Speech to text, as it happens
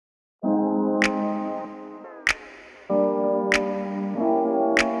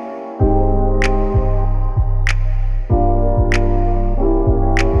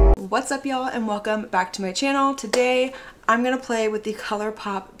What's up, y'all, and welcome back to my channel. Today I'm gonna play with the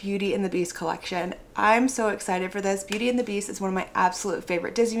Colourpop Beauty and the Beast collection. I'm so excited for this. Beauty and the Beast is one of my absolute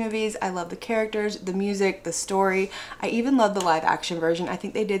favorite Disney movies. I love the characters, the music, the story. I even love the live action version. I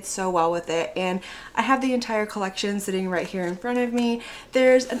think they did so well with it, and I have the entire collection sitting right here in front of me.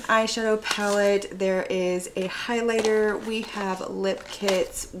 There's an eyeshadow palette, there is a highlighter, we have lip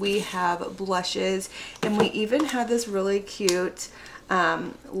kits, we have blushes, and we even have this really cute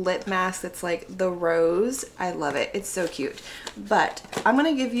lip mask that's like the rose. I love it. It's so cute. But I'm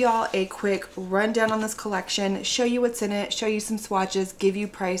gonna give y'all a quick rundown on this collection, show you what's in it, show you some swatches, give you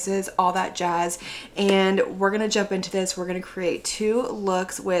prices, all that jazz, and we're gonna jump into this. We're gonna create 2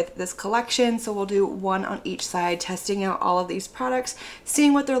 looks with this collection, so we'll do one on each side, testing out all of these products,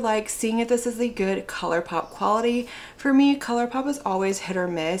 seeing what they're like, seeing if this is the good Colourpop quality. For me, Colourpop is always hit or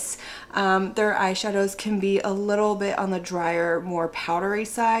miss. Their eyeshadows can be a little bit on the drier, more powdery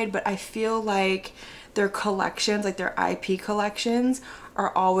side, but I feel like their collections, like their IP collections,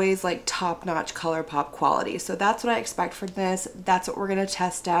 are always like top-notch Colourpop quality. So that's what I expect from this. That's what we're gonna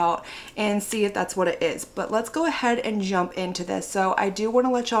test out and see if that's what it is. But let's go ahead and jump into this. So I do want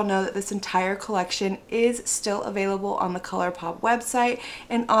to let y'all know that this entire collection is still available on the Colourpop website,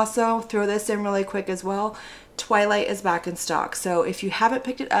 and also throw this in really quick as well. Twilight is back in stock, so if you haven't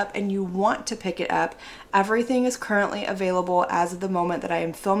picked it up and you want to pick it up, everything is currently available as of the moment that I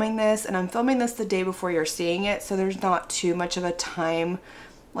am filming this, and I'm filming this the day before you're seeing it, so there's not too much of a time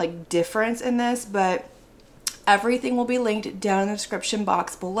like difference in this, but everything will be linked down in the description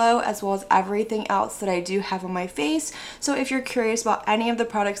box below, as well as everything else that I do have on my face. So if you're curious about any of the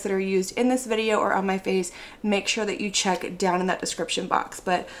products that are used in this video or on my face, make sure that you check down in that description box.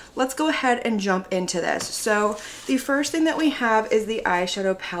 But let's go ahead and jump into this. So the first thing that we have is the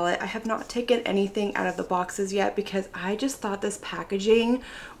eyeshadow palette. I have not taken anything out of the boxes yet because I just thought this packaging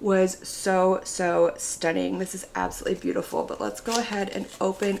was so stunning. This is absolutely beautiful. But let's go ahead and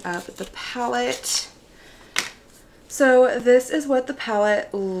open up the palette. So this is what the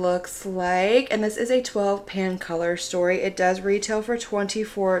palette looks like, and this is a 12 pan color story. It does retail for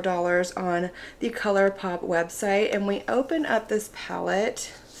 $24 on the Colourpop website, and we open up this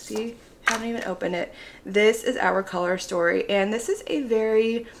palette. See, haven't even opened it. This is our color story, and this is a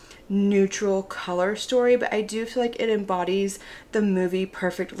very neutral color story, but I do feel like it embodies the movie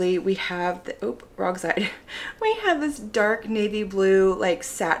perfectly. We have the, oop, wrong side. We have this dark navy blue like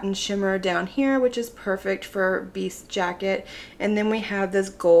satin shimmer down here, which is perfect for Beast's jacket, and then we have this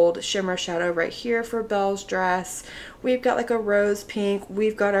gold shimmer shadow right here for Belle's dress. We've got like a rose pink,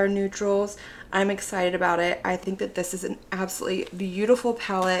 we've got our neutrals. I'm excited about it. I think that this is an absolutely beautiful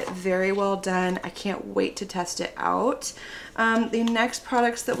palette, very well done. I can't wait to test it out. The next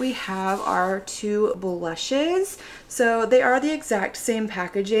products that we have are 2 blushes. So they are the exact same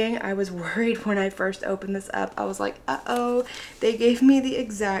packaging. I was worried when I first opened this up. I was like, uh-oh, they gave me the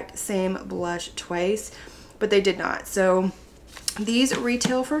exact same blush twice, but they did not. So these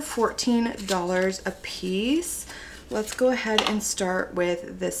retail for $14 a piece. Let's go ahead and start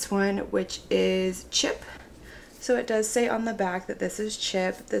with this one, which is Chip. So it does say on the back that this is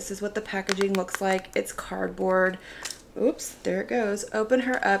Chip. This is what the packaging looks like. It's cardboard. Oops, there it goes. Open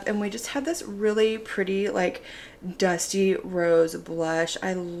her up, and we just have this really pretty like dusty rose blush.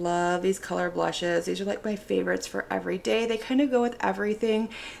 I love these color blushes. These are like my favorites for every day. They kind of go with everything.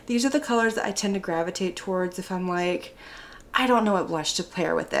 These are the colors that I tend to gravitate towards if I'm like, I don't know what blush to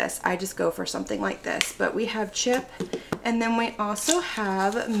pair with this. I just go for something like this. But we have Chip, and then we also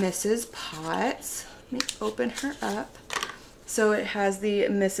have Mrs. Potts. Let me open her up. So it has the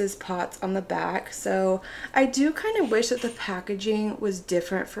Mrs. Potts on the back. So I do kind of wish that the packaging was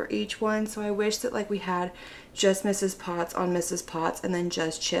different for each one. So I wish that like we had just Mrs. Potts on Mrs. Potts and then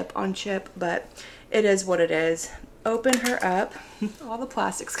just Chip on Chip, but it is what it is. Open her up. All the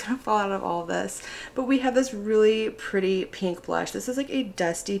plastic's gonna fall out of all of this, but we have this really pretty pink blush. This is like a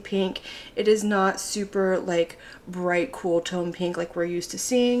dusty pink. It is not super like bright cool tone pink like we're used to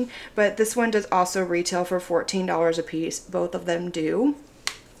seeing, but this one does also retail for $14 a piece. Both of them do.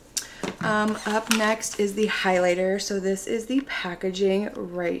 Up next is the highlighter. So this is the packaging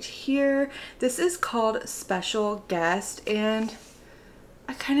right here. This is called Special Guest, and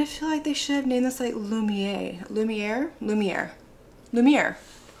I kind of feel like they should have named this like Lumiere.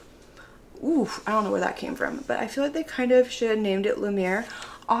 Ooh, I don't know where that came from, but I feel like they kind of should have named it Lumiere.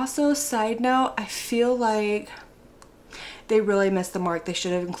 Also, side note, I feel like they really missed the mark. They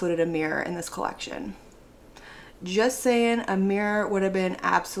should have included a mirror in this collection. Just saying, a mirror would have been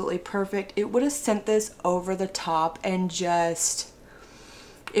absolutely perfect. It would have sent this over the top and just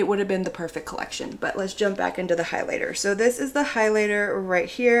it would have been the perfect collection. But let's jump back into the highlighter. So this is the highlighter right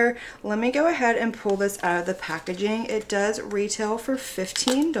here. Let me go ahead and pull this out of the packaging. It does retail for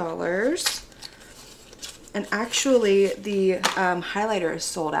 $15. And actually the highlighter is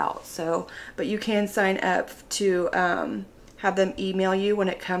sold out. So, but you can sign up to have them email you when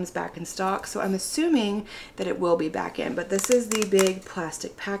it comes back in stock. So I'm assuming that it will be back in, but this is the big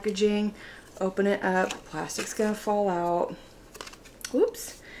plastic packaging. Open it up, plastic's gonna fall out.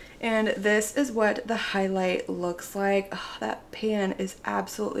 Oops. And this is what the highlight looks like. Oh, that pan is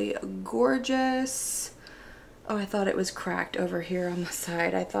absolutely gorgeous. Oh, I thought it was cracked over here on the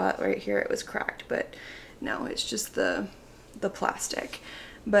side. I thought right here it was cracked, but no, it's just the plastic.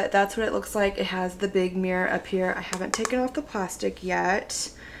 But that's what it looks like. It has the big mirror up here. I haven't taken off the plastic yet,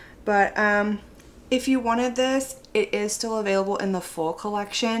 but if you wanted this, it is still available in the full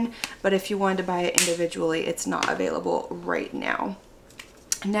collection, but if you wanted to buy it individually, it's not available right now.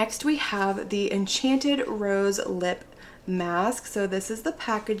 Next, we have the Enchanted Rose Lip Mask. So this is the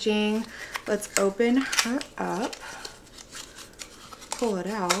packaging. Let's open her up, pull it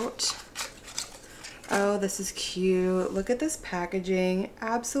out. Oh, this is cute. Look at this packaging.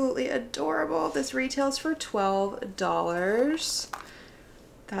 Absolutely adorable. This retails for $12.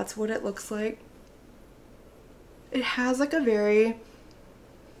 That's what it looks like. It has like a very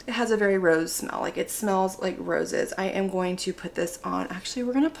rose smell. Like it smells like roses. I am going to put this on. Actually,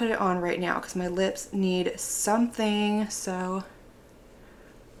 we're going to put it on right now because my lips need something. So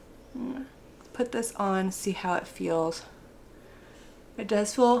put this on, see how it feels. It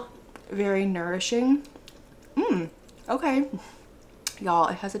does feel very nourishing. Okay. Y'all,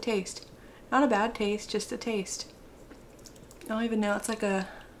 it has a taste. Not a bad taste, just a taste. I don't even know. It's like a...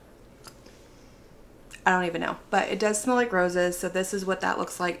 I don't even know. But it does smell like roses, so this is what that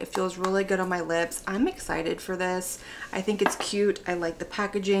looks like. It feels really good on my lips. I'm excited for this. I think it's cute. I like the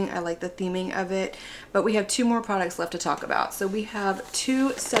packaging. I like the theming of it. But we have 2 more products left to talk about. So we have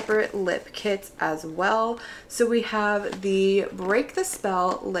 2 separate lip kits as well. So we have the Break the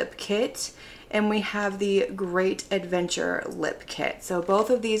Spell lip kit, and we have the Great Adventure lip kit. So both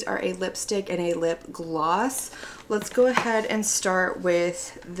of these are a lipstick and a lip gloss. Let's go ahead and start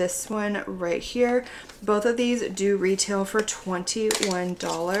with this one right here. Both of these do retail for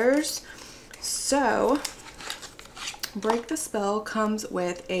 $21. So Break the Spell comes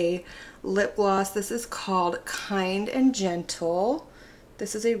with a lip gloss. This is called Kind and Gentle.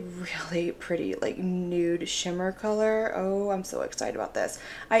 This is a really pretty like nude shimmer color. Oh, I'm so excited about this.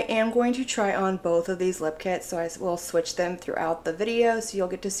 I am going to try on both of these lip kits, so I will switch them throughout the video, so you'll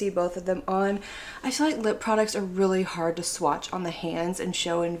get to see both of them on. I feel like lip products are really hard to swatch on the hands and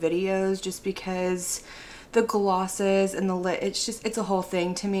show in videos just because the glosses and the lip, it's a whole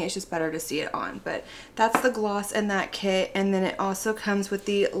thing to me. It's just better to see it on. But that's the gloss in that kit, and then it also comes with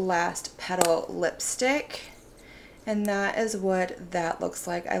the Last Petal lipstick. And that is what that looks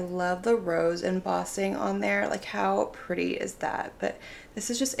like. I love the rose embossing on there. Like, how pretty is that? But this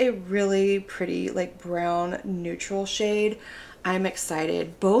is just a really pretty like brown neutral shade. I'm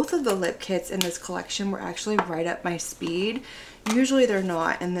excited. Both of the lip kits in this collection were actually right up my speed. Usually they're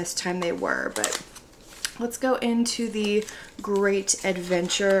not, and this time they were. But let's go into the Great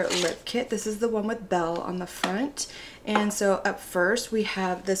Adventure lip kit. This is the one with Belle on the front. And so up first we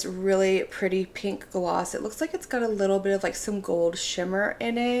have this really pretty pink gloss. It looks like it's got a little bit of like some gold shimmer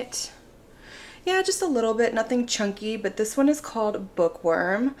in it. Yeah, just a little bit, nothing chunky, but this one is called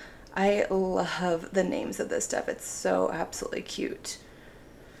Bookworm. I love the names of this stuff. It's so absolutely cute.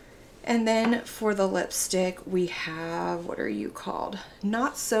 And then for the lipstick we have, what are you called?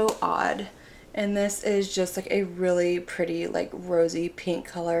 Not So Odd. And this is just like a really pretty like rosy pink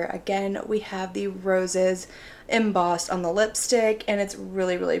color. Again, we have the roses embossed on the lipstick, and it's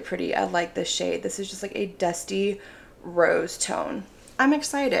really, really pretty. I like this shade. This is just like a dusty rose tone. I'm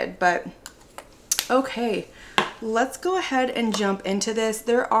excited, but okay. Let's go ahead and jump into this.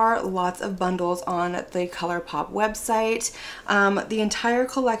 There are lots of bundles on the Colourpop website. The entire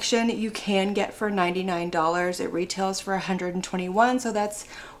collection you can get for $99. It retails for $121, so that's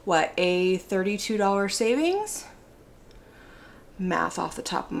what, a $32 savings? Math off the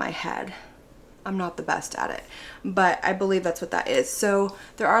top of my head. I'm not the best at it, but I believe that's what that is. So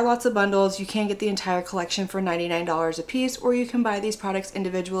there are lots of bundles. You can get the entire collection for $99 a piece, or you can buy these products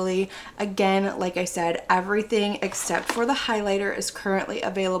individually. Again, like I said, everything except for the highlighter is currently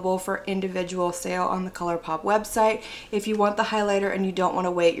available for individual sale on the Colourpop website. If you want the highlighter and you don't want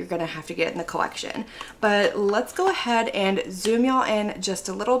to wait, you're gonna have to get it in the collection. But let's go ahead and zoom y'all in just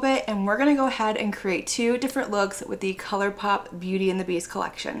a little bit, and we're gonna go ahead and create 2 different looks with the Colourpop Beauty and the Beast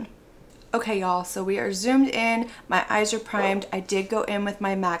collection. Okay, y'all, so we are zoomed in. My eyes are primed. I did go in with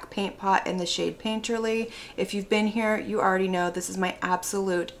my MAC paint pot in the shade Painterly. If you've been here, you already know this is my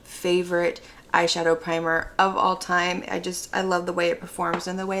absolute favorite eyeshadow primer of all time. I love the way it performs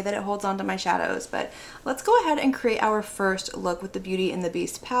and the way that it holds on to my shadows. But let's go ahead and create our first look with the Beauty and the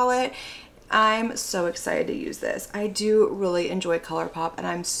Beast palette. I'm so excited to use this. I do really enjoy Colourpop and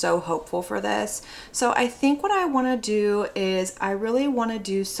I'm so hopeful for this. So I think what I want to do is I really want to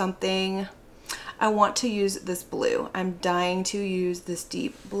do something. I want to use this blue. I'm dying to use this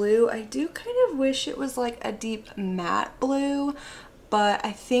deep blue. I do kind of wish it was like a deep matte blue, but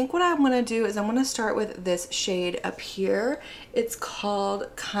I think what I'm going to do is I'm going to start with this shade up here. It's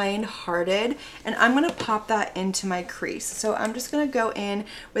called Kind Hearted, and I'm going to pop that into my crease. So I'm just going to go in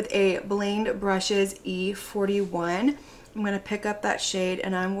with a Blinged Brushes E41. I'm going to pick up that shade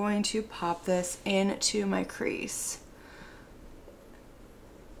and I'm going to pop this into my crease.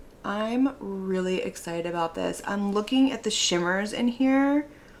 I'm really excited about this. I'm looking at the shimmers in here.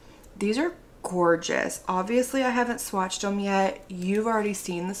 These are gorgeous. Obviously I haven't swatched them yet. You've already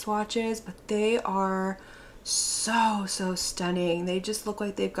seen the swatches, but they are so stunning. They just look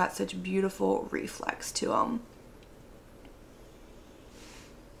like they've got such beautiful reflex to them.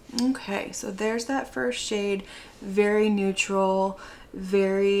 Okay, so there's that first shade. Very neutral,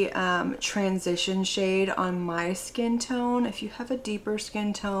 very transition shade on my skin tone. If you have a deeper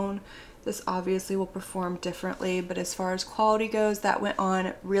skin tone, this obviously will perform differently, but as far as quality goes, that went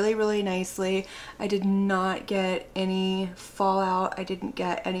on really nicely. I did not get any fallout. I didn't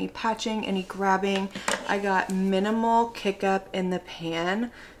get any patching, any grabbing. I got minimal kick up in the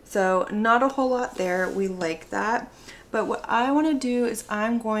pan, so not a whole lot there. We like that. But what I want to do is I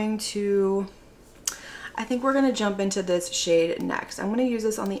think we're going to jump into this shade next. I'm going to use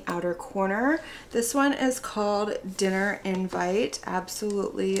this on the outer corner. This one is called Dinner Invite.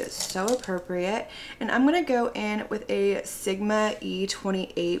 Absolutely so appropriate. And I'm going to go in with a Sigma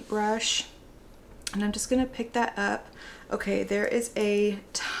E28 brush. And I'm just going to pick that up. Okay, there is a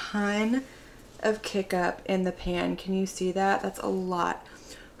ton of kick up in the pan. Can you see that? That's a lot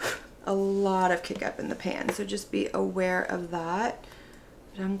of kick up in the pan. So just be aware of that.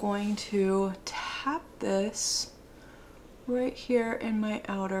 But I'm going to tap this right here in my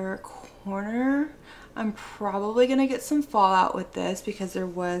outer corner. I'm probably going to get some fallout with this because there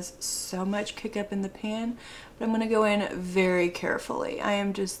was so much kick up in the pan, but I'm going to go in very carefully. I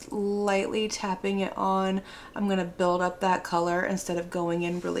am just lightly tapping it on. I'm going to build up that color instead of going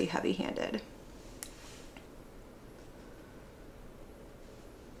in really heavy-handed.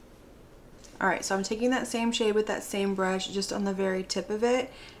 Alright, so I'm taking that same shade with that same brush just on the very tip of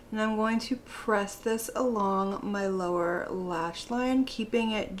it, and I'm going to press this along my lower lash line,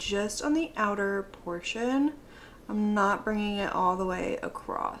 keeping it just on the outer portion. I'm not bringing it all the way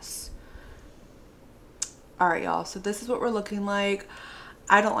across. Alright, y'all, so this is what we're looking like.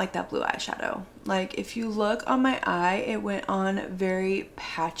 I don't like that blue eyeshadow. Like, if you look on my eye, it went on very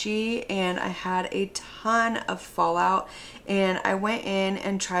patchy and I had a ton of fallout, and I went in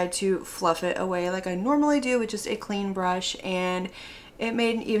and tried to fluff it away like I normally do with just a clean brush, and it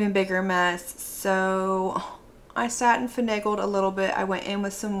made an even bigger mess. So I sat and finagled a little bit. I went in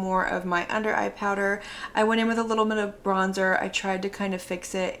with some more of my under eye powder. I went in with a little bit of bronzer. I tried to kind of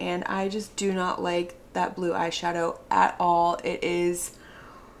fix it, and I just do not like that blue eyeshadow at all. It is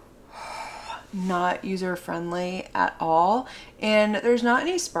not user friendly at all, and there's not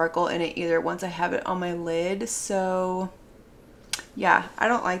any sparkle in it either once I have it on my lid. So yeah, I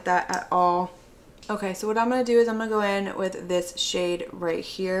don't like that at all. Okay, so what I'm going to do is I'm going to go in with this shade right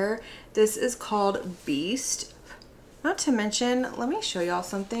here. This is called Beast. Not to mention, let me show y'all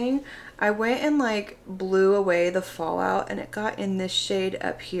something. I went and like blew away the fallout and it got in this shade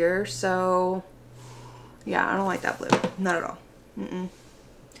up here. So yeah, I don't like that blue. Not at all.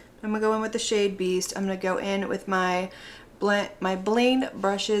 I'm going to go in with the shade Beast. I'm going to go in with my Blinged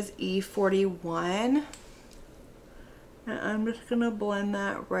Brushes E41. And I'm just going to blend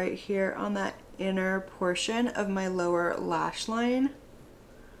that right here on that inner portion of my lower lash line.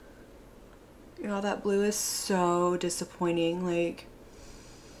 You know, that blue is so disappointing. Like,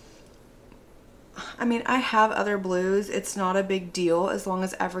 I mean, I have other blues. It's not a big deal as long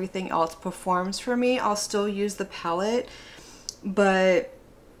as everything else performs for me. I'll still use the palette, but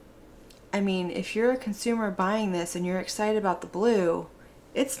I mean, if you're a consumer buying this and you're excited about the blue,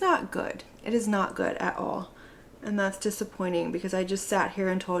 it's not good. It is not good at all. And that's disappointing because I just sat here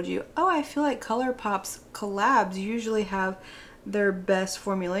and told you, oh, I feel like Colourpop's collabs usually have their best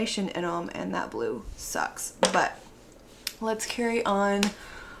formulation in them, and that blue sucks. But let's carry on.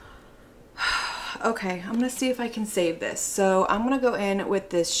 Okay, I'm gonna see if I can save this. So I'm gonna go in with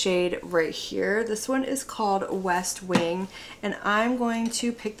this shade right here. This one is called West Wing, and I'm going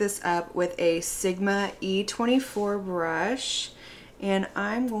to pick this up with a Sigma E24 brush. And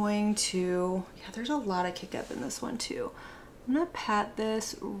I'm going to, yeah, there's a lot of kick up in this one too. I'm gonna pat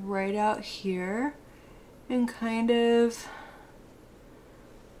this right out here and kind of,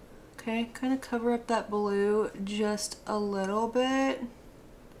 okay, kind of cover up that blue just a little bit.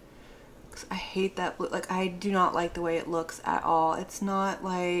 I hate that blue. Like, I do not like the way it looks at all. It's not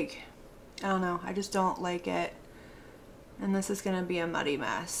like, I don't know, I just don't like it. And this is gonna be a muddy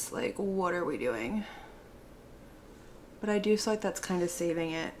mess. Like, what are we doing? But I do feel like that's kind of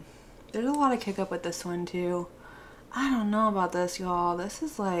saving it. There's a lot of kick up with this one too. I don't know about this, y'all. This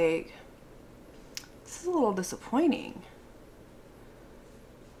is like, this is a little disappointing.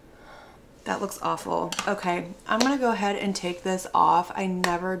 That looks awful. Okay, I'm gonna go ahead and take this off. I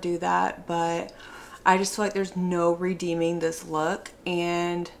never do that, but I just feel like there's no redeeming this look,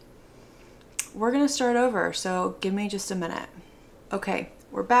 and we're gonna start over, so give me just a minute. Okay,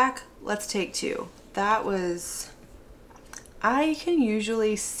 we're back. Let's take two. That was, I can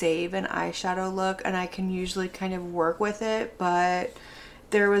usually save an eyeshadow look and I can usually kind of work with it, but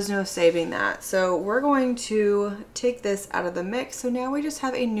there was no saving that. So we're going to take this out of the mix. So now we just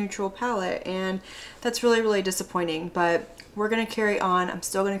have a neutral palette, and that's really, really disappointing, but we're gonna carry on. I'm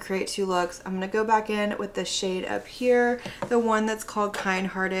still gonna create two looks. I'm gonna go back in with the shade up here, the one that's called Kind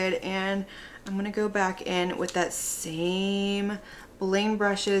Hearted, and I'm gonna go back in with that same Bling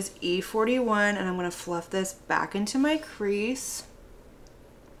Brushes E41, and I'm gonna fluff this back into my crease.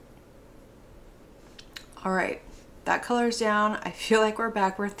 All right. That color's down. I feel like we're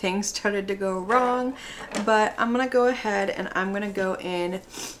back where things started to go wrong, but I'm gonna go ahead and I'm gonna go in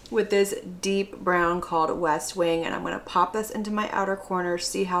with this deep brown called West Wing, and I'm gonna pop this into my outer corner,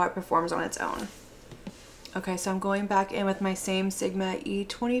 see how it performs on its own. Okay, so I'm going back in with my same Sigma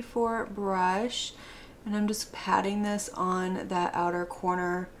E24 brush, and I'm just patting this on that outer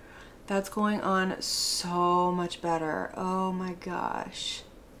corner. That's going on so much better. Oh my gosh.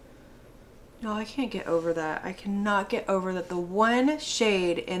 No, I can't get over that. I cannot get over that. The one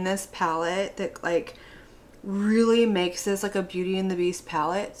shade in this palette that like really makes this like a Beauty and the Beast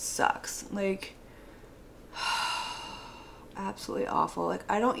palette sucks. Like, absolutely awful. Like,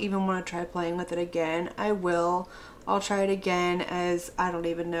 I don't even want to try playing with it again. I will. I'll try it again as, I don't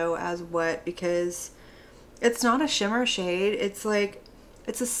even know as what, because it's not a shimmer shade. It's like,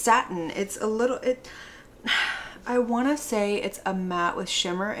 it's a satin. It's a little, I want to say it's a matte with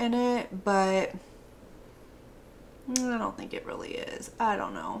shimmer in it, but I don't think it really is. I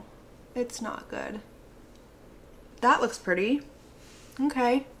don't know. It's not good. That looks pretty.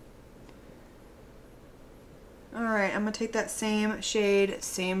 Okay. All right, I'm gonna take that same shade,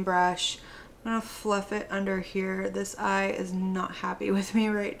 same brush. I'm gonna fluff it under here. This eye is not happy with me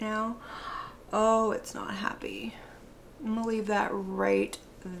right now. Oh, it's not happy. I'm gonna leave that right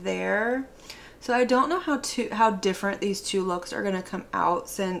there. So I don't know how different these two looks are gonna come out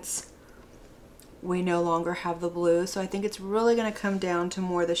since we no longer have the blue. So I think it's really gonna come down to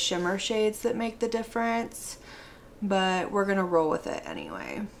more the shimmer shades that make the difference, but we're gonna roll with it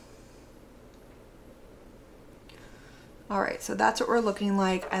anyway. All right, so that's what we're looking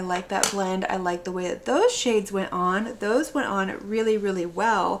like. I like that blend. I like the way that those shades went on. Those went on really, really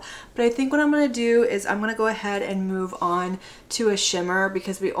well. But I think what I'm gonna do is I'm gonna go ahead and move on to a shimmer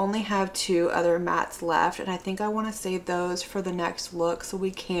because we only have two other mattes left. And I think I wanna save those for the next look so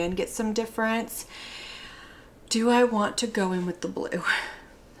we can get some difference. Do I want to go in with the blue?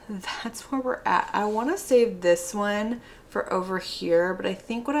 That's where we're at. I wanna save this one for over here, but I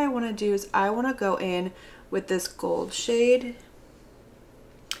think what I wanna do is I wanna go in with this gold shade.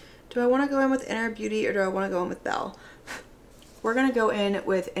 Do I want to go in with Inner Beauty or do I want to go in with Belle? We're going to go in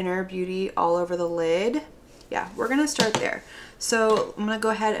with Inner Beauty all over the lid. Yeah, we're going to start there. So I'm going to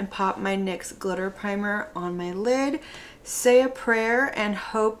go ahead and pop my NYX glitter primer on my lid, say a prayer, and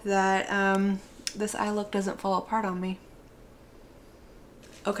hope that this eye look doesn't fall apart on me.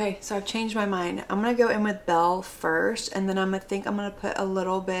 Okay, so I've changed my mind. I'm gonna go in with Belle first, and then I'm gonna put a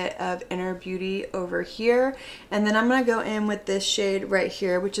little bit of Inner Beauty over here, and then I'm gonna go in with this shade right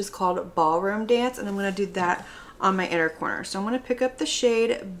here, which is called Ballroom Dance, and I'm gonna do that on my inner corner. So I'm gonna pick up the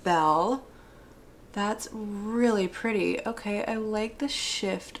shade Belle. That's really pretty. Okay, I like the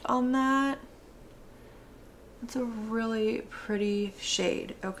shift on that. It's a really pretty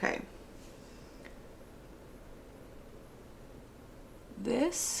shade. Okay.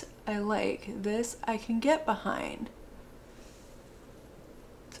 This I like. This I can get behind.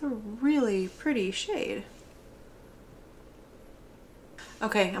 It's a really pretty shade.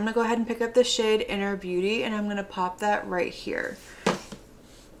 Okay, I'm gonna go ahead and pick up the shade Inner Beauty and I'm gonna pop that right here.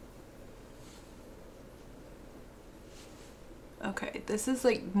 Okay, this is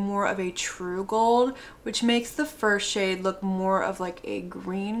like more of a true gold, which makes the first shade look more of like a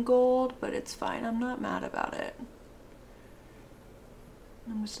green gold, but it's fine. I'm not mad about it.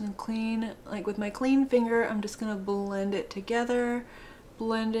 I'm just gonna clean, like with my clean finger, I'm just gonna blend it together,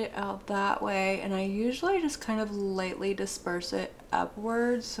 blend it out that way, and I usually just kind of lightly disperse it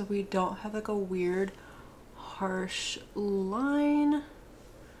upwards so we don't have like a weird harsh line,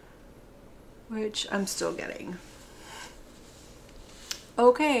 which I'm still getting.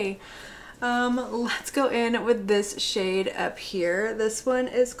 Okay, let's go in with this shade up here. This one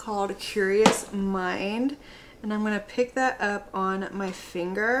is called Curious Mind, and I'm gonna pick that up on my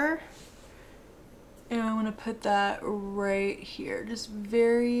finger and I'm gonna put that right here, just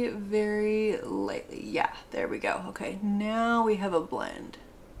very, very lightly. Yeah, there we go. Okay, now we have a blend.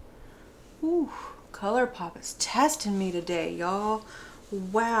 Ooh, Colourpop is testing me today, y'all.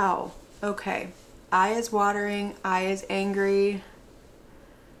 Wow. Okay, eye is watering, eye is angry.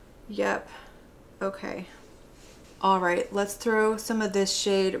 Yep. Okay. All right, let's throw some of this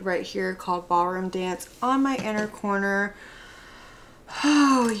shade right here called Ballroom Dance on my inner corner.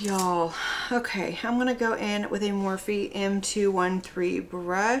 Oh, y'all. Okay, I'm gonna go in with a Morphe M213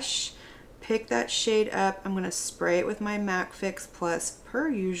 brush, pick that shade up. I'm gonna spray it with my MAC Fix Plus per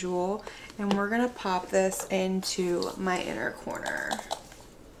usual, and we're gonna pop this into my inner corner.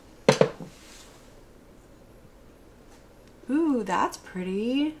 Ooh, that's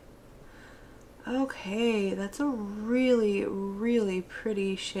pretty. Okay, that's a really, really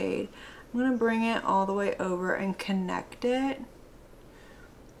pretty shade. I'm gonna bring it all the way over and connect it.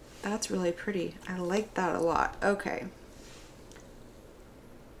 That's really pretty. I like that a lot. Okay.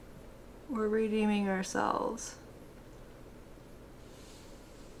 We're redeeming ourselves.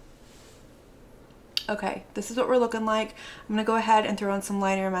 Okay, this is what we're looking like. I'm gonna go ahead and throw on some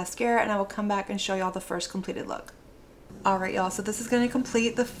liner and mascara, and I will come back and show y'all the first completed look. Alright, y'all, so this is going to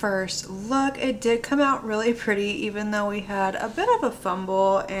complete the first look. It did come out really pretty, even though we had a bit of a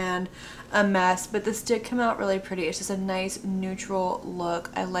fumble and a mess, but this did come out really pretty. It's just a nice neutral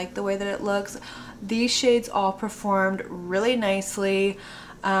look. I like the way that it looks. These shades all performed really nicely.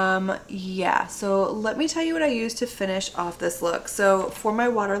 Yeah, so let me tell you what I used to finish off this look. So for my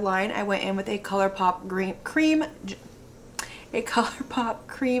waterline, I went in with a Colourpop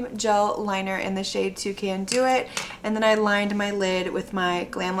cream gel liner in the shade Toucan Do It, and then I lined my lid with my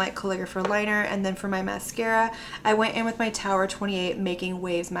Glam Light Calligrapher liner. And then for my mascara, I went in with my Tower 28 Making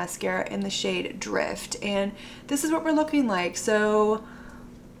Waves mascara in the shade Drift, and this is what we're looking like. So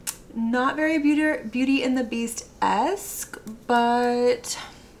not very Beauty and the Beast-esque, but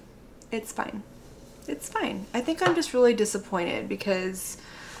it's fine. It's fine. I think I'm just really disappointed because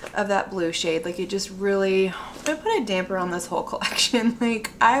of that blue shade. Like, it just really, I put a damper on this whole collection.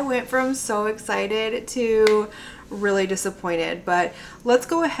 Like, I went from so excited to really disappointed. But let's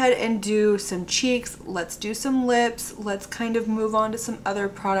go ahead and do some cheeks, let's do some lips, let's kind of move on to some other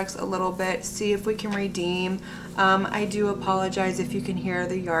products a little bit, see if we can redeem. I do apologize if you can hear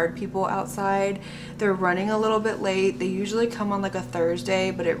the yard people outside. They're running a little bit late. They usually come on like a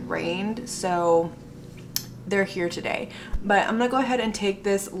Thursday, but it rained, so they're here today. But I'm gonna go ahead and take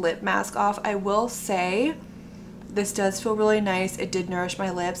this lip mask off. I will say this does feel really nice. It did nourish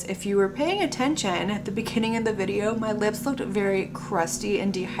my lips. If you were paying attention at the beginning of the video, my lips looked very crusty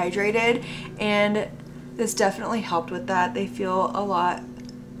and dehydrated, and this definitely helped with that. They feel a lot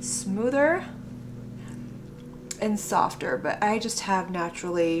smoother and softer, but I just have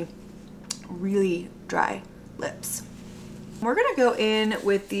naturally really dry lips. We're gonna go in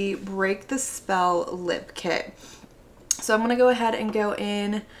with the Break the Spell lip kit. So I'm gonna go ahead and go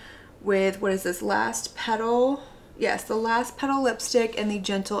in with, what is this, Last Petal? Yes, the Last Petal lipstick and the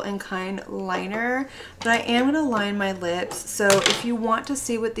Gentle and Kind liner. But I am gonna line my lips, so if you want to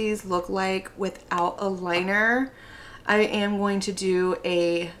see what these look like without a liner, I am going to do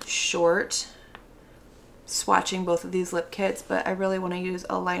a short swatching both of these lip kits, but I really want to use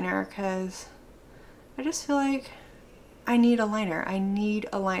a liner because I just feel like I need a liner. I need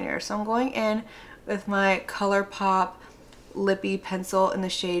a liner. So I'm going in with my Colourpop Lippy Pencil in the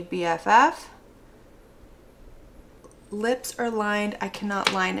shade BFF. Lips are lined. I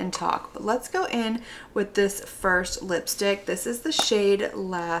cannot line and talk, but let's go in with this first lipstick. This is the shade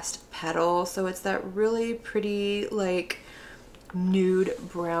Last Petal. So it's that really pretty, like, nude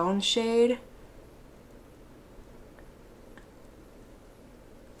brown shade.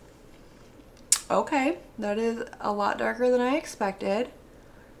 Okay, that is a lot darker than I expected.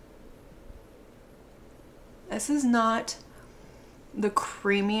 This is not the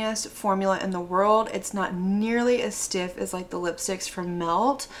creamiest formula in the world. It's not nearly as stiff as like the lipsticks from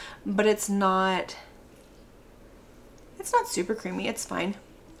Melt, but it's not super creamy. It's fine.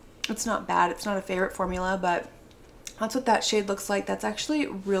 It's not bad. It's not a favorite formula, but that's what that shade looks like. That's actually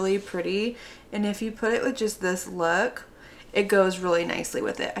really pretty. And if you put it with just this look, it goes really nicely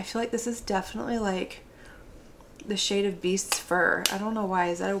with it. I feel like this is definitely like the shade of Beast's Fur. I don't know why.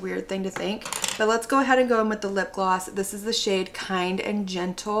 Is that a weird thing to think? But let's go ahead and go in with the lip gloss. This is the shade Kind and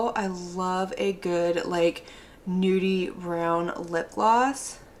Gentle. I love a good like nudie brown lip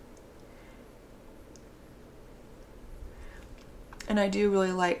gloss. And I do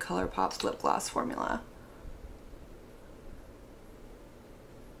really like Colourpop's lip gloss formula.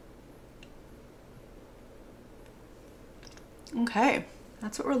 Okay,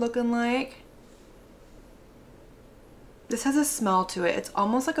 that's what we're looking like. This has a smell to it. It's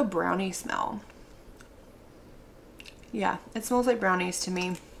almost like a brownie smell. Yeah, it smells like brownies to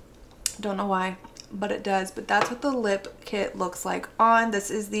me. Don't know why, but it does. But that's what the lip kit looks like on.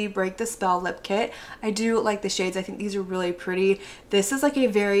 This is the Break the Spell lip kit. I do like the shades. I think these are really pretty. This is like a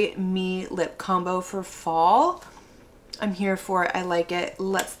very me lip combo for fall. I'm here for it. I like it.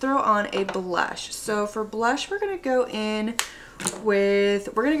 Let's throw on a blush. So for blush, we're gonna go in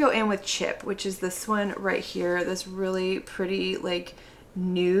with Chip, which is this one right here, this really pretty like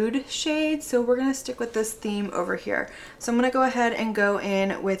nude shade. So we're gonna stick with this theme over here. So I'm gonna go ahead and go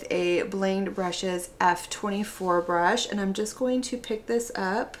in with a Blinged Brushes F24 brush, and I'm just going to pick this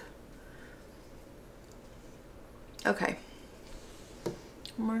up. Okay,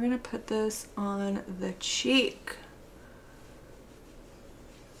 and we're gonna put this on the cheek.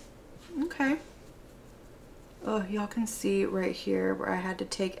 Okay. Oh, y'all can see right here where I had to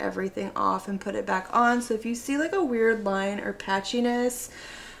take everything off and put it back on. So if you see like a weird line or patchiness,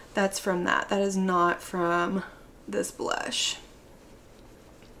 that's from that. That is not from this blush.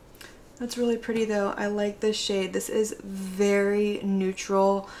 That's really pretty though. I like this shade. This is very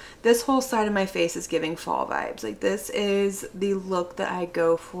neutral. This whole side of my face is giving fall vibes. Like this is the look that I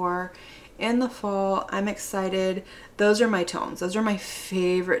go for in the fall. I'm excited. Those are my tones. Those are my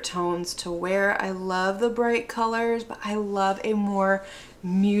favorite tones to wear. I love the bright colors, but I love a more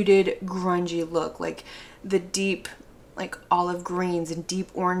muted, grungy look. Like the deep, like olive greens and deep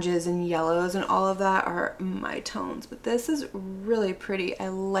oranges and yellows and all of that are my tones. But this is really pretty. I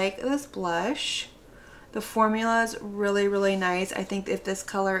like this blush. The formula is really, really nice. I think if this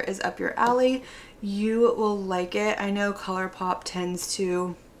color is up your alley, you will like it. I know Colourpop tends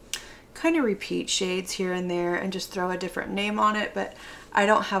to kind of repeat shades here and there and just throw a different name on it, but I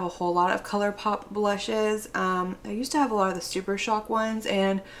don't have a whole lot of Colourpop blushes. I used to have a lot of the Super Shock ones,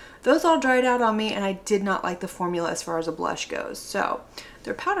 and those all dried out on me, and I did not like the formula as far as a blush goes. So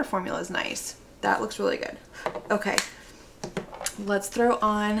their powder formula is nice. That looks really good. Okay, let's throw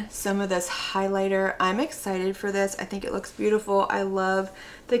on some of this highlighter. I'm excited for this. I think it looks beautiful. I love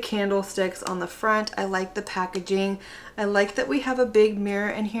the candlesticks on the front. I like the packaging. I like that we have a big mirror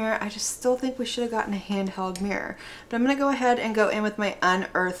in here. I just still think we should have gotten a handheld mirror. But I'm going to go ahead and go in with my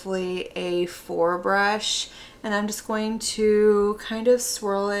Unearthly A4 brush, and I'm just going to kind of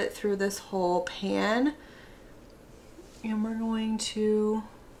swirl it through this whole pan. And we're going to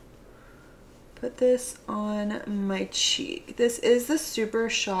put this on my cheek. This is the Super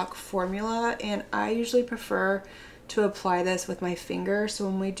Shock formula, and I usually prefer to apply this with my finger. So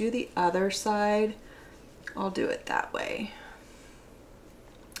when we do the other side, I'll do it that way.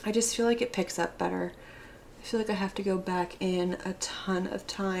 I just feel like it picks up better. I feel like I have to go back in a ton of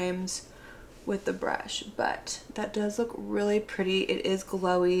times with the brush, but that does look really pretty. It is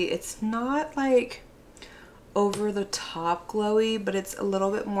glowy. It's not like over the top glowy, but it's a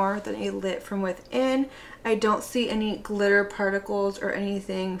little bit more than a lit from within. I don't see any glitter particles or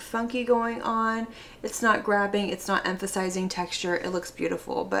anything funky going on. It's not grabbing, it's not emphasizing texture. It looks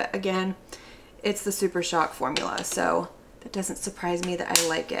beautiful, but again, it's the Super Shock formula, so that doesn't surprise me that I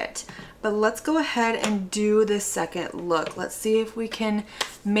like it. But let's go ahead and do this second look. Let's see if we can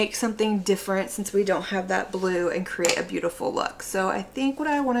make something different since we don't have that blue and create a beautiful look. So I think what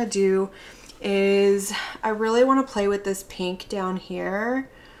I want to do is I really want to play with this pink down here.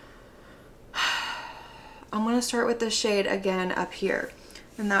 I'm going to start with the shade again up here,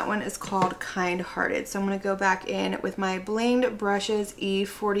 and that one is called Kind Hearted. So I'm going to go back in with my Blinged Brushes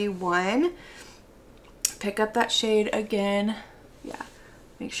E41, pick up that shade again. Yeah,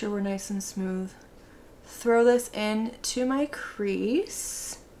 make sure we're nice and smooth. Throw this in to my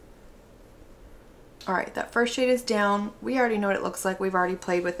crease. All right, that first shade is down. We already know what it looks like. We've already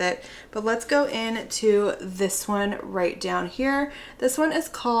played with it. But let's go into this one right down here. This one is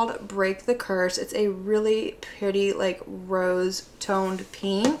called Break the Curse. It's a really pretty like rose toned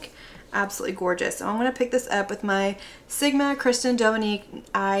pink. Absolutely gorgeous. So I'm going to pick this up with my Sigma Kristen Dominique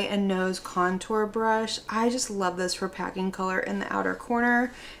eye and nose contour brush. I just love this for packing color in the outer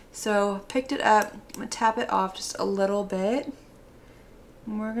corner. So picked it up. I'm going to tap it off just a little bit.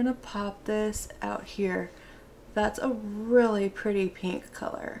 And we're gonna pop this out here. That's a really pretty pink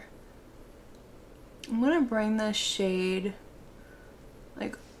color. I'm gonna bring this shade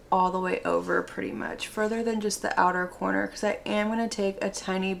like all the way over pretty much, further than just the outer corner, because I am gonna take a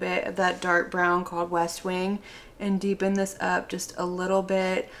tiny bit of that dark brown called West Wing and deepen this up just a little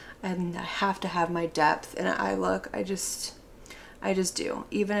bit. And I have to have my depth in an eye look. I just do.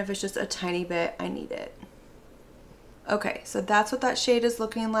 Even if it's just a tiny bit, I need it. Okay, so that's what that shade is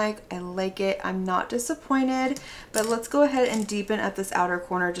looking like. I like it. I'm not disappointed, but let's go ahead and deepen up this outer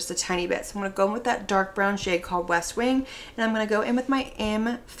corner just a tiny bit. So I'm going to go in with that dark brown shade called West Wing, and I'm going to go in with my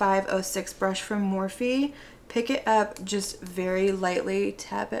M506 brush from Morphe, pick it up just very lightly,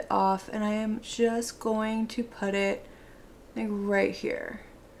 tap it off, and I am just going to put it like right here.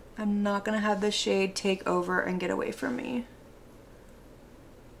 I'm not going to have the shade take over and get away from me.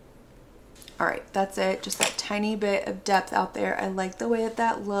 All right, that's it. Just that tiny bit of depth out there. I like the way that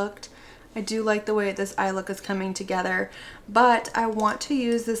that looked. I do like the way this eye look is coming together, but I want to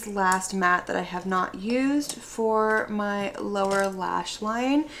use this last matte that I have not used for my lower lash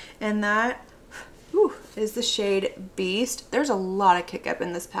line, and that is the shade Beast. There's a lot of kick up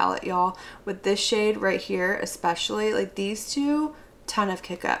in this palette, y'all. With this shade right here, especially, like these two, ton of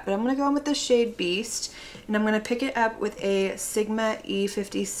kick up. But I'm going to go in with the shade Beast, and I'm going to pick it up with a Sigma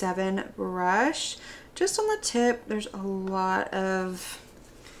E57 brush. Just on the tip, there's a lot of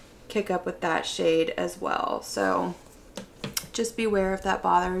kick up with that shade as well. So just beware if that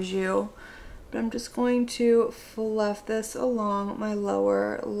bothers you. But I'm just going to fluff this along my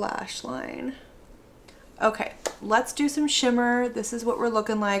lower lash line. Okay, let's do some shimmer. This is what we're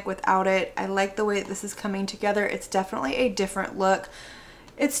looking like without it. I like the way that this is coming together. It's definitely a different look.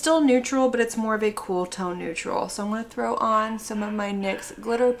 It's still neutral, but it's more of a cool tone neutral. So I'm going to throw on some of my NYX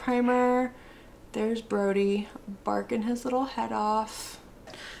glitter primer. There's Brody barking his little head off.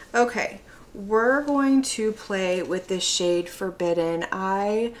 Okay, we're going to play with this shade Forbidden.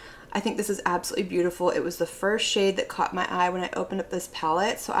 I think this is absolutely beautiful. It was the first shade that caught my eye when I opened up this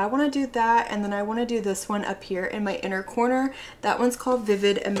palette. So I want to do that, and then I want to do this one up here in my inner corner. That one's called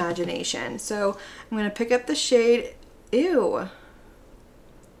Vivid Imagination. So I'm going to pick up the shade. Ew.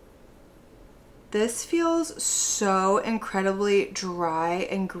 This feels so incredibly dry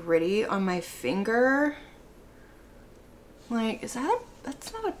and gritty on my finger. Like, that's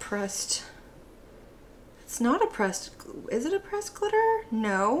not a pressed, it's not a pressed, is it a pressed glitter?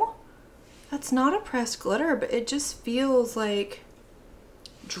 No. That's not a pressed glitter, but it just feels like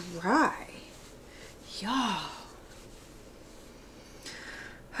dry. Yeah.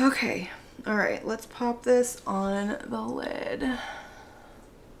 Okay. All right, let's pop this on the lid.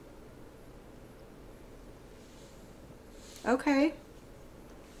 Okay.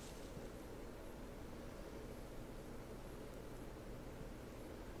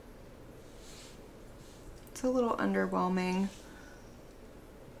 It's a little underwhelming.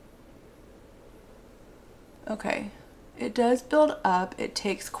 Okay, it does build up. It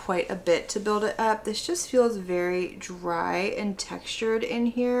takes quite a bit to build it up. This just feels very dry and textured in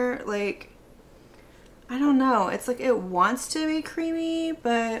here. Like, I don't know. It's like it wants to be creamy,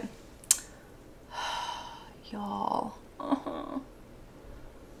 but y'all.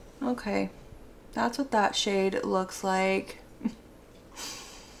 Okay, that's what that shade looks like.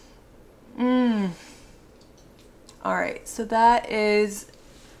 Alright, so that is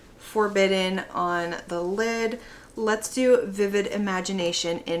Forbidden on the lid. Let's do Vivid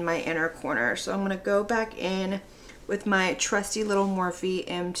Imagination in my inner corner. So I'm going to go back in with my trusty little Morphe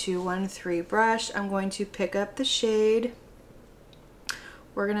M213 brush. I'm going to pick up the shade.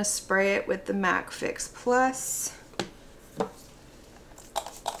 We're going to spray it with the MAC Fix Plus.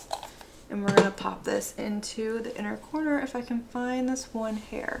 And we're going to pop this into the inner corner if I can find this one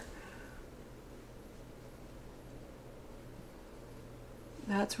hair.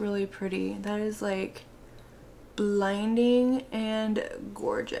 That's really pretty. That is like blinding and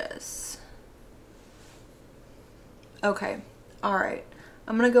gorgeous. Okay, all right.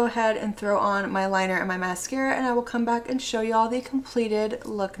 I'm gonna go ahead and throw on my liner and my mascara, and I will come back and show y'all the completed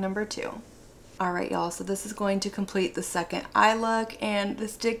look number 2. All right, y'all, so this is going to complete the second eye look, and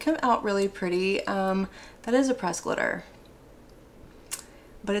this did come out really pretty. That is a pressed glitter.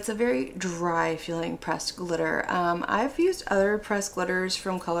 but it's a very dry feeling pressed glitter. I've used other pressed glitters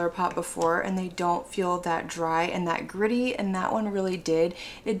from Colourpop before and they don't feel that dry and that gritty, and that one really did.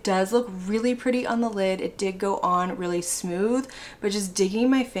 It does look really pretty on the lid. It did go on really smooth, but just digging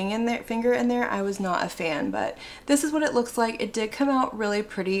my finger in there, I was not a fan, but this is what it looks like. It did come out really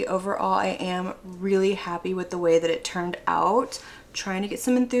pretty. Overall, I am really happy with the way that it turned out. Trying to get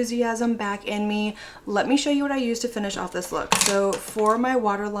some enthusiasm back in me. Let me show you what I used to finish off this look. So for my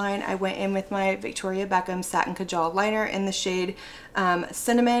waterline, I went in with my Victoria Beckham Satin Kajal liner in the shade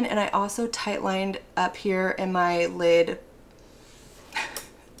Cinnamon, and I also tight lined up here in my lid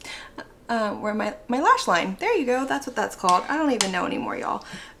where my lash line. There you go, that's what that's called. I don't even know anymore, y'all.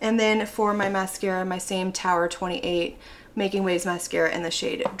 And then for my mascara, my same Tower 28 Making Waves mascara in the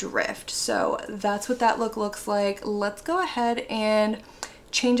shade Drift. So that's what that look looks like. Let's go ahead and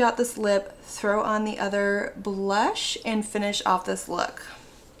change out this lip, throw on the other blush, and finish off this look.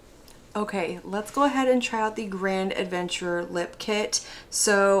 Okay, let's go ahead and try out the Grand Adventure lip kit.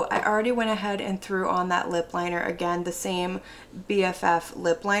 So I already went ahead and threw on that lip liner, again, the same BFF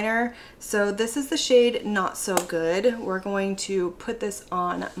lip liner. So this is the shade Not So Good. We're going to put this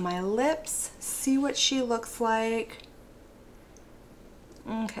on my lips, see what she looks like.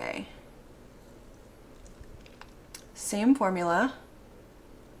 Okay, same formula.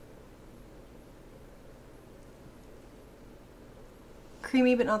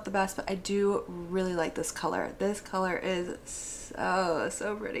 Creamy but not the best, but I do really like this color. This color is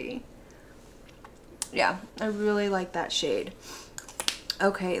so pretty. Yeah, I really like that shade.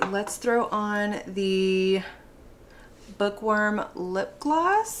 Okay, let's throw on the Bookworm lip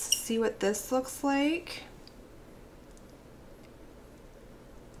gloss, see what this looks like.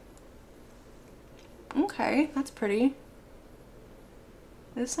 Okay, that's pretty.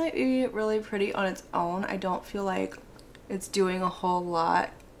 This might be really pretty on its own. I don't feel like it's doing a whole lot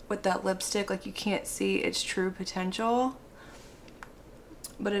with that lipstick. Like, you can't see its true potential,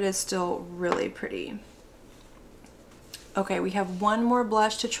 but it is still really pretty. Okay, we have one more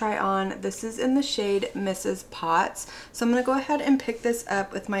blush to try on. This is in the shade Mrs. Potts. So I'm gonna go ahead and pick this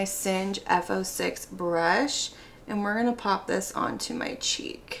up with my Singe F06 brush, and we're gonna pop this onto my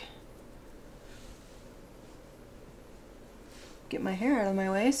cheek. Get my hair out of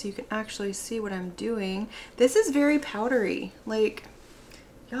my way so you can actually see what I'm doing. This is very powdery. Like,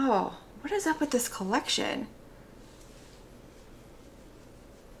 y'all, what is up with this collection?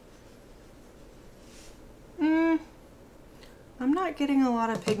 I'm not getting a lot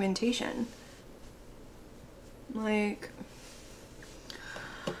of pigmentation. Like,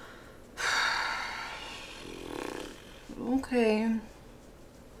 okay.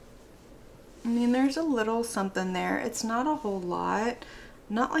 I mean, there's a little something there. It's not a whole lot,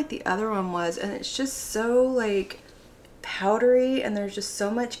 not like the other one was, and it's just so like powdery, and there's just so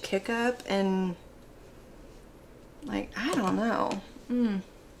much kick up, and like, I don't know.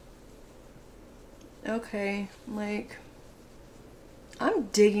 Okay, like, I'm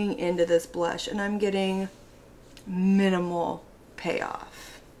digging into this blush and I'm getting minimal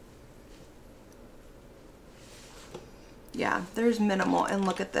payoff. Yeah, there's minimal. And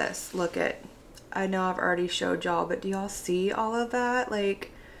look at this. Look at, I know I've already showed y'all, but do y'all see all of that?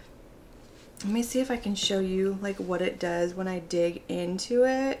 Like, let me see if I can show you like what it does when I dig into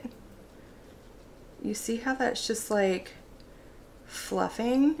it. You see how that's just like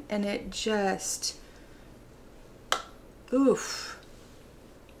fluffing, and it just, oof,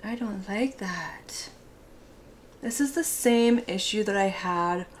 I don't like that. This is the same issue that I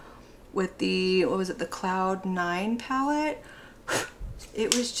had with the, what was it, the Cloud 9 palette.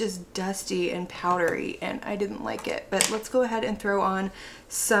 It was just dusty and powdery and I didn't like it. But let's go ahead and throw on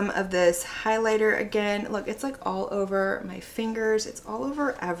some of this highlighter again. Look, it's like all over my fingers. It's all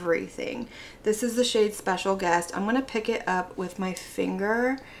over everything. This is the shade Special Guest. I'm gonna pick it up with my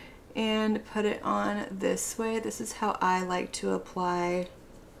finger and put it on this way. This is how I like to apply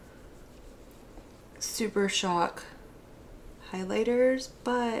Super Shock highlighters,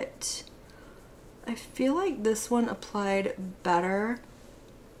 but I feel like this one applied better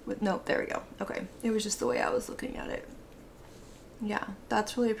with, no, there we go. Okay, it was just the way I was looking at it. Yeah,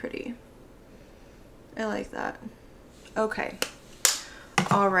 that's really pretty. I like that. Okay.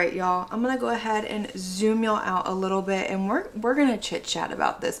 All right, y'all, I'm gonna go ahead and zoom y'all out a little bit, and we're gonna chit chat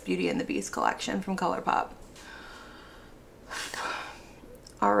about this Beauty and the Beast collection from Colourpop.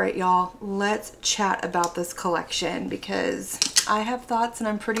 All right, y'all, let's chat about this collection because I have thoughts and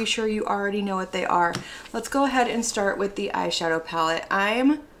I'm pretty sure you already know what they are. Let's go ahead and start with the eyeshadow palette.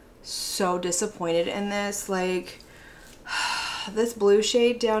 I'm so disappointed in this. Like, this blue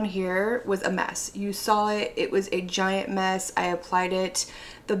shade down here was a mess. You saw it. It was a giant mess. I applied it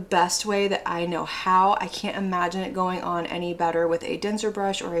the best way that I know how. I can't imagine it going on any better with a denser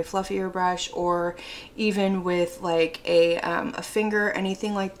brush or a fluffier brush, or even with like a finger,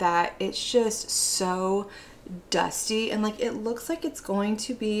 anything like that. It's just so dusty, and like it looks like it's going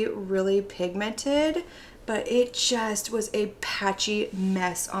to be really pigmented, but it just was a patchy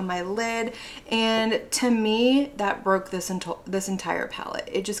mess on my lid. And to me, that broke this entire palette.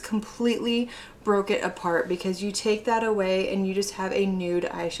 It just completely broke it apart, because you take that away and you just have a nude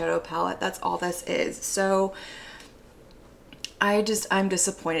eyeshadow palette. That's all this is. So I'm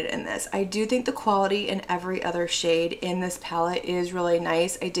disappointed in this. I do think the quality in every other shade in this palette is really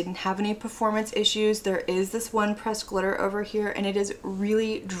nice. I didn't have any performance issues. There is this one pressed glitter over here, and it is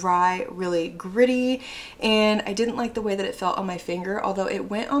really dry, really gritty, and I didn't like the way that it felt on my finger, although it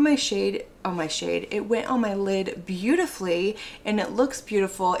went on my it went on my lid beautifully and it looks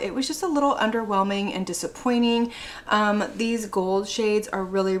beautiful. It was just a little underwhelming and disappointing. These gold shades are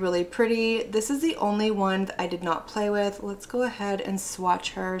really, really pretty. This is the only one that I did not play with. Let's go ahead and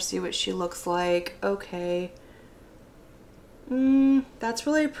swatch her, see what she looks like. Okay. That's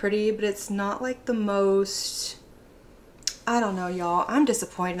really pretty, but it's not like the most, I don't know, y'all. I'm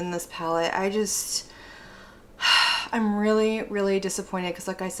disappointed in this palette. I'm really, really disappointed, because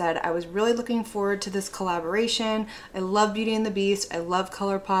like I said, I was really looking forward to this collaboration. I love Beauty and the Beast. I love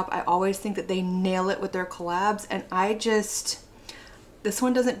Colourpop. I always think that they nail it with their collabs, and this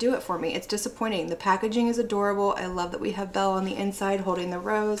one doesn't do it for me. It's disappointing. The packaging is adorable. I love that we have Belle on the inside holding the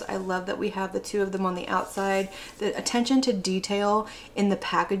rose. I love that we have the two of them on the outside. The attention to detail in the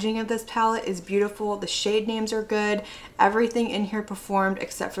packaging of this palette is beautiful. The shade names are good. Everything in here performed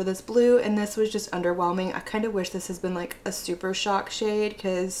except for this blue, and this was just underwhelming. I kind of wish this has been like a Super Shock shade,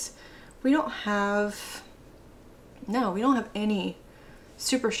 because we don't have any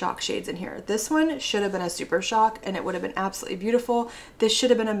Super Shock shades in here. This one should have been a Super Shock and it would have been absolutely beautiful. This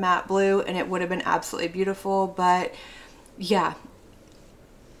should have been a matte blue and it would have been absolutely beautiful, but yeah,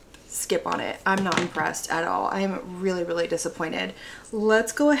 skip on it. I'm not impressed at all. I am really, really disappointed.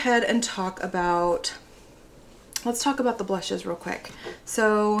 Let's go ahead and talk about the blushes real quick.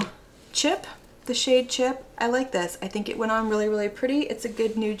 So Chip, the shade Chip, I like this. I think it went on really, really pretty. It's a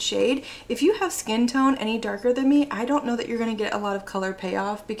good nude shade. If you have skin tone any darker than me, I don't know that you're going to get a lot of color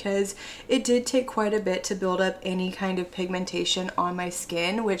payoff, because it did take quite a bit to build up any kind of pigmentation on my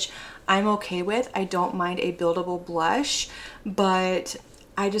skin, which I'm okay with. I don't mind a buildable blush, but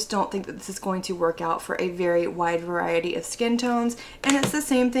I just don't think that this is going to work out for a very wide variety of skin tones. And it's the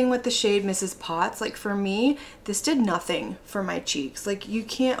same thing with the shade Mrs. Potts. Like for me, this did nothing for my cheeks. Like you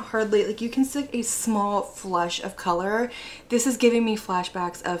can't hardly, like you can see a small flush of color. This is giving me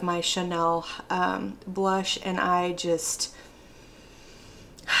flashbacks of my Chanel blush, and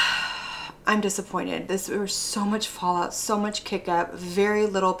I'm disappointed. There was so much fallout, so much kick up, very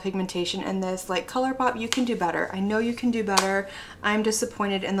little pigmentation in this. Like Colourpop, you can do better. I know you can do better. I'm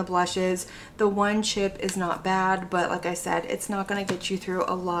disappointed in the blushes. The one Chip is not bad, but like I said, it's not going to get you through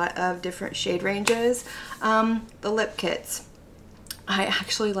a lot of different shade ranges. The lip kits, I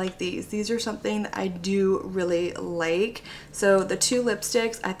actually like these. These are something that I do really like. So the two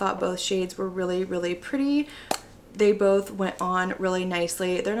lipsticks, I thought both shades were really, really pretty. They both went on really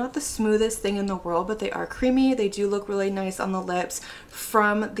nicely. They're not the smoothest thing in the world, but they are creamy. They do look really nice on the lips.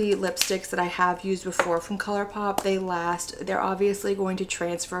 From the lipsticks that I have used before from Colourpop, they last. They're obviously going to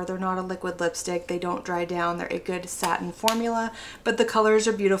transfer. They're not a liquid lipstick. They don't dry down. They're a good satin formula, but the colors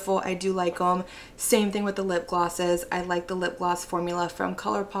are beautiful. I do like them. Same thing with the lip glosses. I like the lip gloss formula from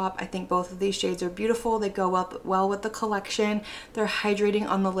Colourpop. I think both of these shades are beautiful. They go up well with the collection. They're hydrating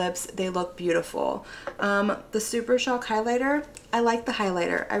on the lips. They look beautiful. The Super Shock highlighter, I like the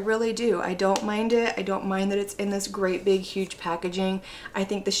highlighter. I really do. I don't mind it. I don't mind that it's in this great big huge packaging. I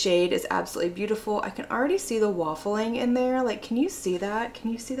think the shade is absolutely beautiful. I can already see the waffling in there. Like, can you see that?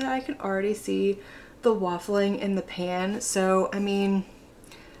 Can you see that? I can already see the waffling in the pan. So, I mean,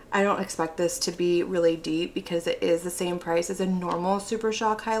 I don't expect this to be really deep, because it is the same price as a normal Super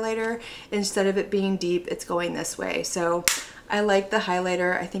Shock highlighter. Instead of it being deep, it's going this way. So I like the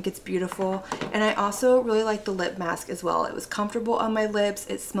highlighter. I think it's beautiful. And I also really like the lip mask as well. It was comfortable on my lips.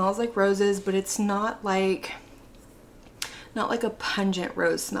 It smells like roses, but it's not like a pungent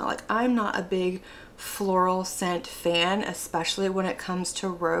rose smell. Like, I'm not a big floral scent fan, especially when it comes to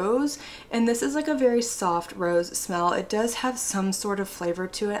rose, and this is like a very soft rose smell. It does have some sort of flavor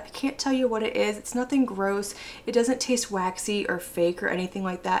to it. I can't tell you what it is. It's nothing gross. It doesn't taste waxy or fake or anything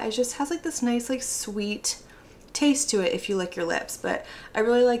like that. It just has like this nice like sweet taste to it if you lick your lips. But I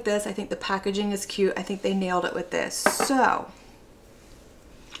really like this. I think the packaging is cute. I think they nailed it with this. So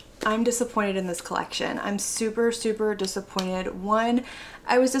I'm disappointed in this collection. I'm super, super disappointed. One,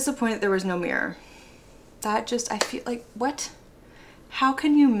 I was disappointed there was no mirror. That just, I feel like, what? How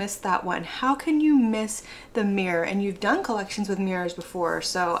can you miss that one? How can you miss the mirror? And you've done collections with mirrors before,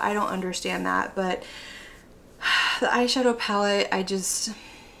 so I don't understand that. But the eyeshadow palette, I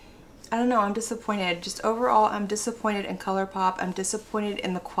don't know, I'm disappointed. Just overall, I'm disappointed in Colourpop. I'm disappointed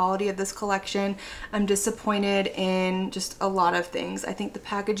in the quality of this collection. I'm disappointed in just a lot of things. I think the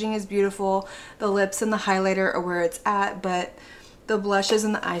packaging is beautiful. The lips and the highlighter are where it's at, but the blushes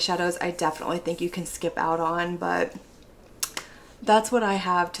and the eyeshadows, I definitely think you can skip out on, but that's what I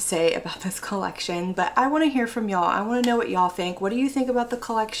have to say about this collection. But I want to hear from y'all. I want to know what y'all think. What do you think about the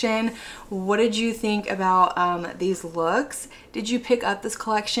collection? What did you think about these looks? Did you pick up this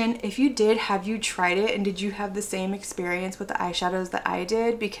collection? If you did, have you tried it? And did you have the same experience with the eyeshadows that I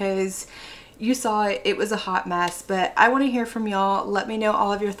did? Because you saw it, it was a hot mess, but I want to hear from y'all. Let me know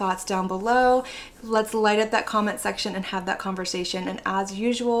all of your thoughts down below. Let's light up that comment section and have that conversation. And as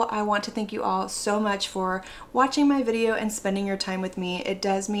usual, I want to thank you all so much for watching my video and spending your time with me. It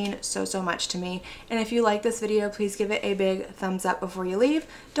does mean so, so much to me. And if you like this video, please give it a big thumbs up before you leave.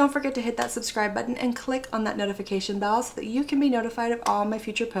 Don't forget to hit that subscribe button and click on that notification bell so that you can be notified of all my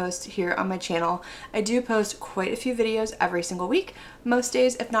future posts here on my channel. I do post quite a few videos every single week, most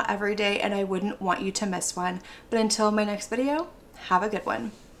days, if not every day, and I wouldn't want you to miss one. But until my next video, have a good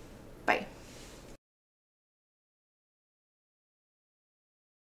one. Bye.